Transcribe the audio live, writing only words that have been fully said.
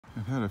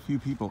I've had a few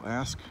people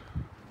ask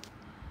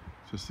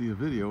to see a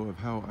video of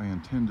how I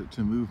intend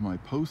to move my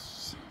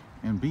posts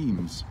and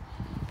beams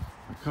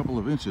a couple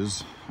of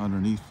inches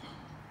underneath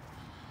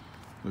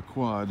the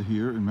quad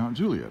here in Mount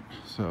Juliet.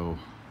 So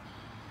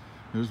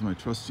there's my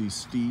trusty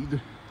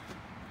steed.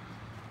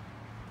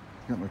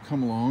 Got my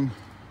come along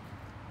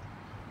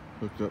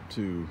hooked up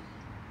to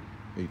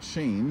a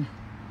chain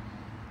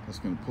that's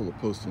going to pull a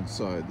post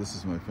inside. This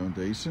is my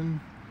foundation.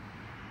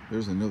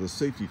 There's another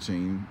safety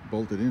chain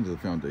bolted into the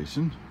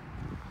foundation.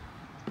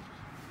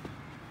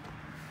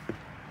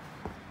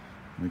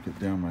 Make it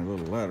down my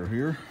little ladder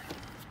here.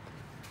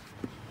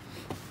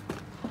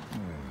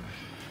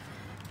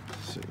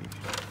 Let's see.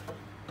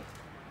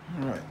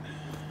 All right.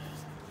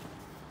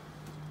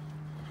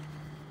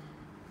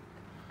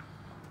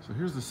 So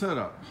here's the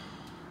setup.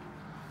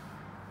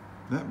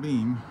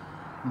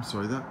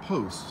 That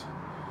post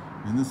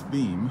and this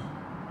beam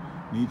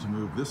need to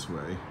move this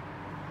way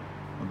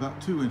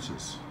about 2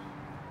 inches.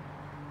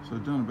 So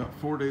I've done about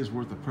 4 days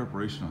worth of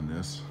preparation on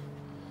this.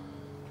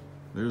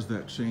 There's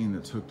that chain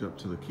that's hooked up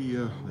to the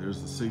Kia.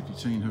 There's the safety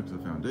chain hooked to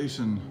the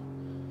foundation.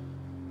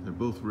 They're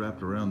both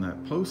wrapped around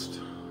that post,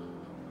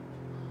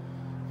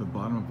 the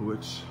bottom of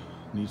which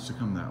needs to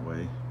come that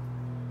way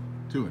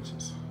 2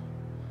 inches.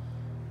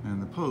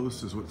 And the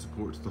post is what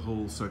supports the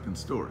whole second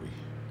story.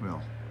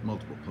 Well,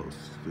 multiple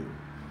posts do.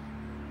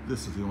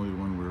 This is the only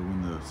one where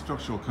when the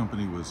structural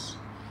company was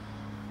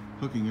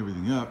hooking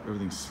everything up,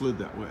 everything slid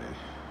that way,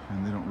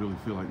 and they don't really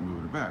feel like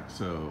moving it back.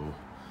 So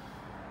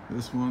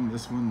this one,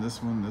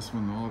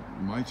 all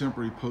my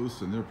temporary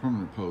posts and their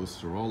permanent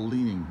posts are all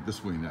leaning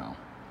this way now.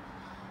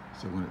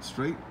 So when it's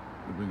straight,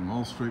 we bring them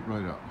all straight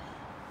right up.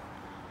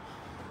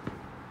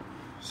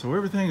 So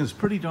everything is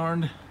pretty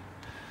darn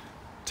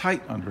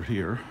tight under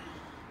here.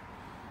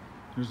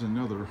 There's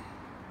another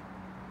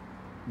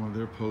one of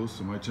their posts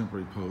and my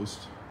temporary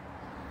post.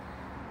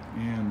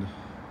 And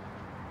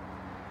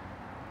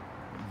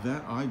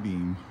that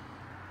I-beam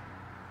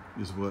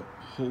is what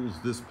holds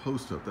this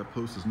post up. That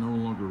post is no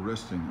longer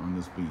resting on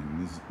this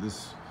beam.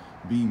 This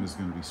beam is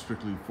going to be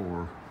strictly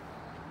for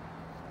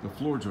the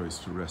floor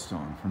joist to rest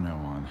on from now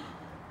on.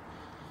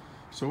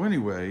 So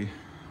anyway,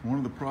 one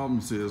of the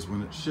problems is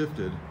when it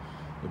shifted,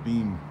 the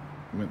beam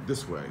went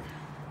this way.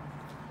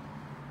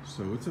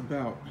 So it's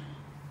about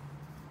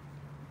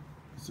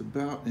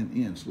an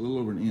inch, a little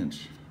over an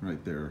inch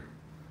right there,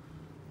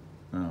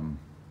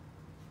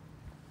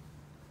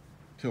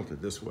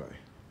 tilted this way.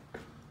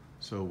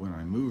 So when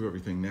I move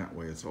everything that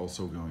way, it's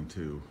also going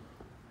to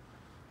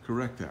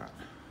correct that.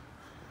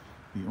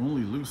 The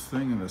only loose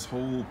thing in this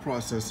whole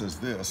process is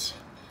this.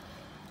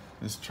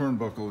 This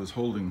turnbuckle is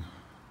holding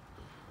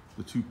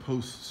the two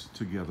posts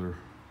together.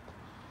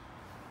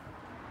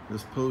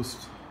 This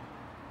post,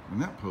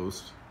 and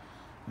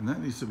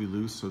that needs to be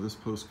loose so this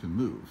post can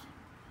move.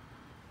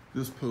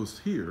 This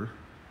post here,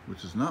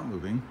 which is not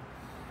moving,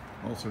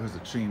 also has a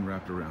chain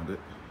wrapped around it.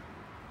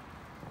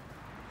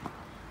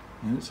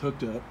 And it's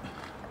hooked up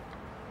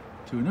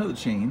to another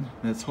chain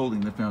that's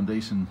holding the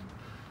foundation,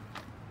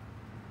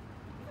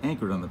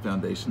 anchored on the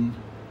foundation,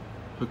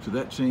 hooked to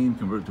that chain,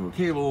 converted to a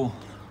cable,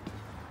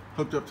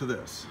 hooked up to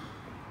this.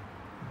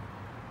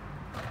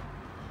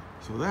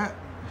 So that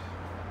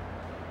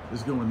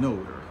is going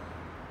nowhere.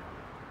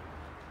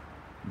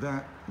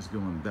 That is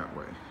going that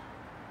way.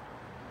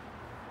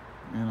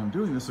 And I'm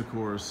doing this, of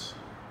course,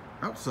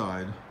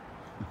 outside.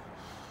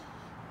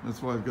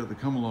 That's why I've got the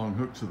come along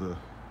hooked to the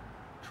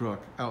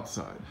truck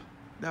outside.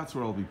 That's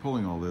where I'll be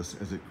pulling all this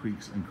as it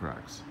creaks and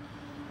cracks.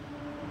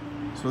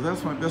 So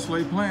that's my best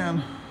laid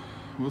plan.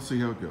 We'll see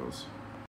how it goes.